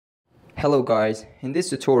Hello guys, in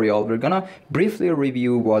this tutorial we're gonna briefly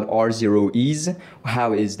review what R0 is,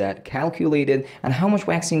 how is that calculated, and how much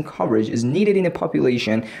vaccine coverage is needed in a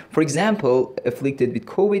population, for example, afflicted with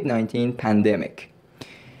COVID-19 pandemic.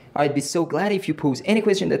 I'd be so glad if you pose any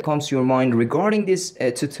question that comes to your mind regarding this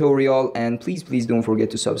tutorial, and please don't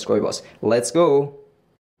forget to subscribe us. Let's go!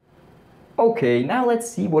 Okay, now let's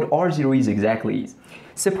see what R0 is exactly.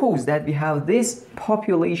 Suppose that we have this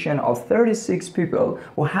population of 36 people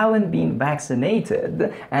who haven't been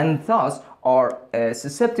vaccinated and thus are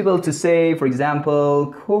susceptible to, say, for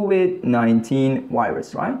example, COVID-19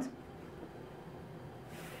 virus, right?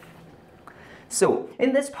 So,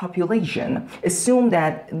 in this population, assume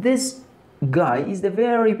that this guy is the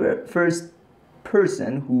very first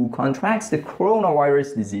person who contracts the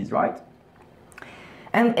coronavirus disease, right?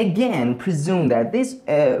 And again, presume that this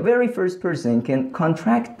very first person can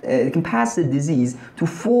pass the disease to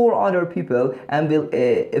 4 other people and will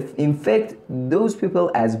infect those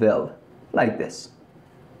people as well, like this.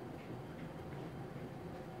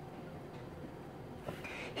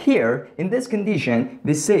 Here, in this condition,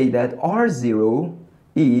 we say that R0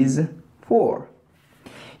 is 4.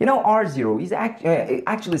 You know, R0 is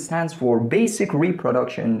actually stands for basic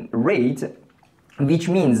reproduction rate, which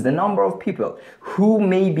means the number of people who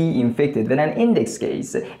may be infected when an index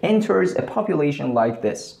case enters a population like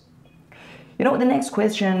this. You know, the next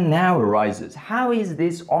question now arises. How is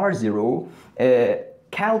this R0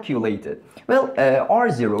 calculated? Well,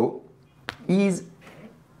 R0 is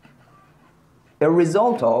a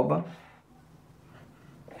result of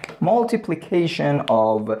multiplication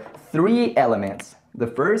of 3 elements. The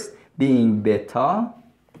first being beta,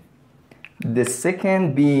 the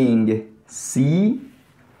second being C,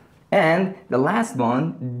 and the last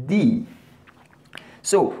one, D.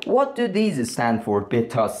 So what do these stand for,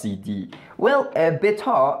 beta, C, D? Well,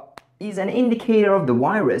 beta is an indicator of the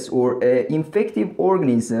virus or infective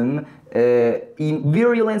organism in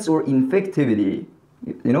virulence or infectivity,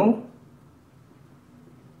 you know?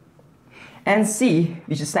 And C,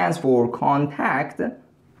 which stands for contact,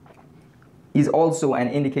 is also an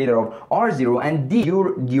indicator of R0, and D,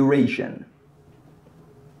 duration.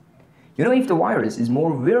 You know, if the virus is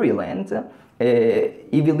more virulent,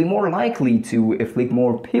 it will be more likely to afflict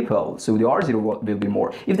more people, so the R0 will be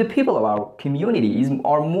more. If the people of our community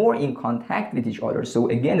are more in contact with each other, so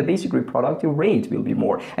again the basic reproductive rate will be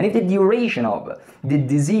more. And if the duration of the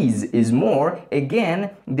disease is more,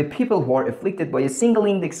 again the people who are afflicted by a single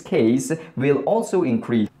index case will also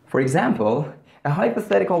increase. For example, a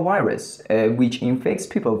hypothetical virus which infects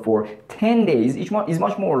people for 10 days is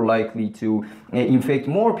much more likely to infect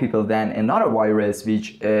more people than another virus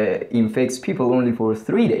which infects people only for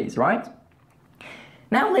 3 days, right?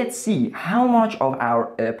 Now let's see how much of our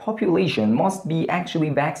population must be actually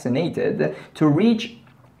vaccinated to reach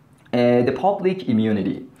the public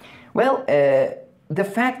immunity. Well, the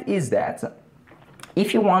fact is that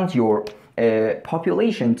if you want your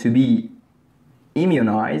population to be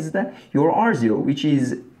immunized, your R0, which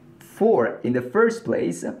is 4 in the first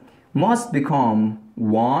place, must become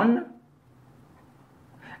 1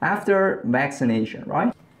 after vaccination,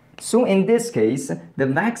 right? So in this case, the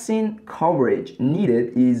vaccine coverage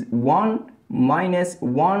needed is 1 minus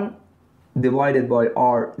 1 divided by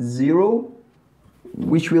R0,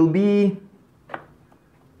 which will be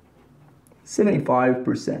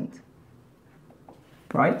 75%,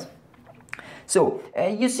 right? So,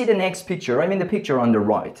 you see the next picture, I mean the picture on the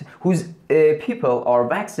right, whose people are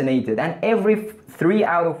vaccinated, and every 3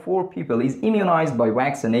 out of 4 people is immunized by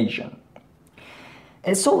vaccination.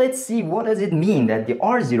 And so let's see, what does it mean that the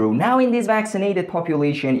R0 now in this vaccinated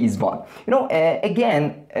population is 1? You know,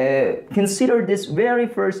 again, consider this very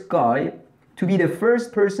first guy to be the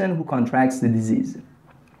first person who contracts the disease.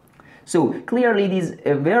 So clearly this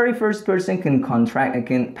very first person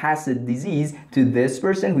can pass the disease to this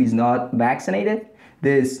person who is not vaccinated.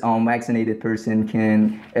 This unvaccinated person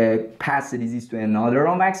can pass the disease to another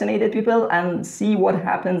unvaccinated people, and see what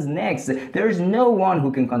happens next. There's no one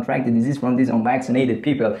who can contract the disease from these unvaccinated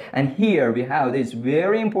people. And here we have this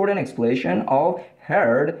very important explanation of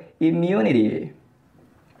herd immunity.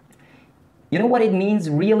 You know what it means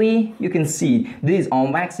really? You can see these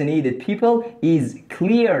unvaccinated people is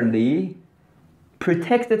clearly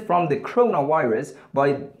protected from the coronavirus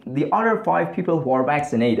by the other 5 people who are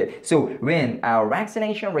vaccinated. So when our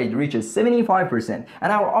vaccination rate reaches 75%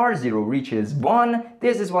 and our R0 reaches 1,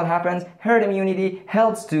 this is what happens. Herd immunity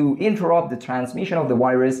helps to interrupt the transmission of the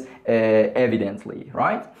virus evidently,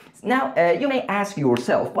 right? Now, you may ask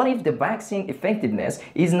yourself, what if the vaccine effectiveness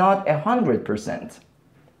is not 100%?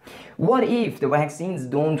 What if the vaccines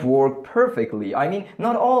don't work perfectly? I mean,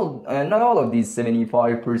 not all of these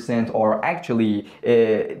 75% are actually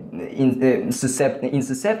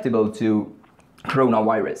insusceptible to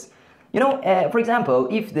coronavirus. For example,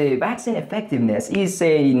 if the vaccine effectiveness is,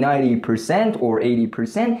 say, 90% or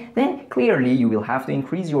 80%, then clearly you will have to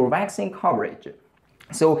increase your vaccine coverage.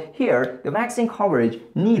 So here, the vaccine coverage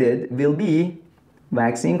needed will be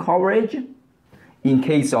vaccine coverage in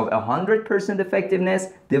case of 100% effectiveness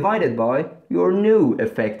divided by your new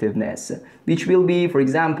effectiveness, which will be, for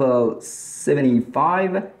example,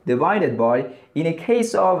 75 divided by, in a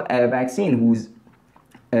case of a vaccine whose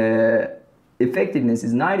effectiveness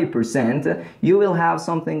is 90%, you will have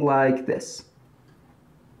something like this,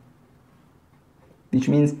 which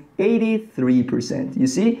means 83%. You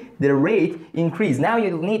see, the rate increased. Now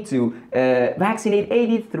you need to vaccinate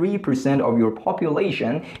 83% of your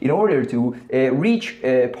population in order to reach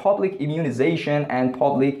public immunization and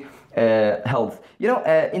public health.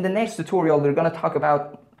 In the next tutorial, we're going to talk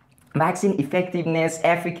about vaccine effectiveness,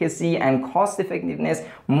 efficacy, and cost effectiveness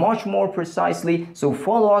much more precisely. So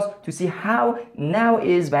follow us to see how now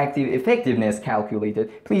is vaccine effectiveness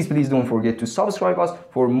calculated. Please don't forget to subscribe us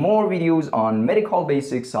for more videos on medical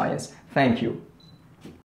basic science. Thank you.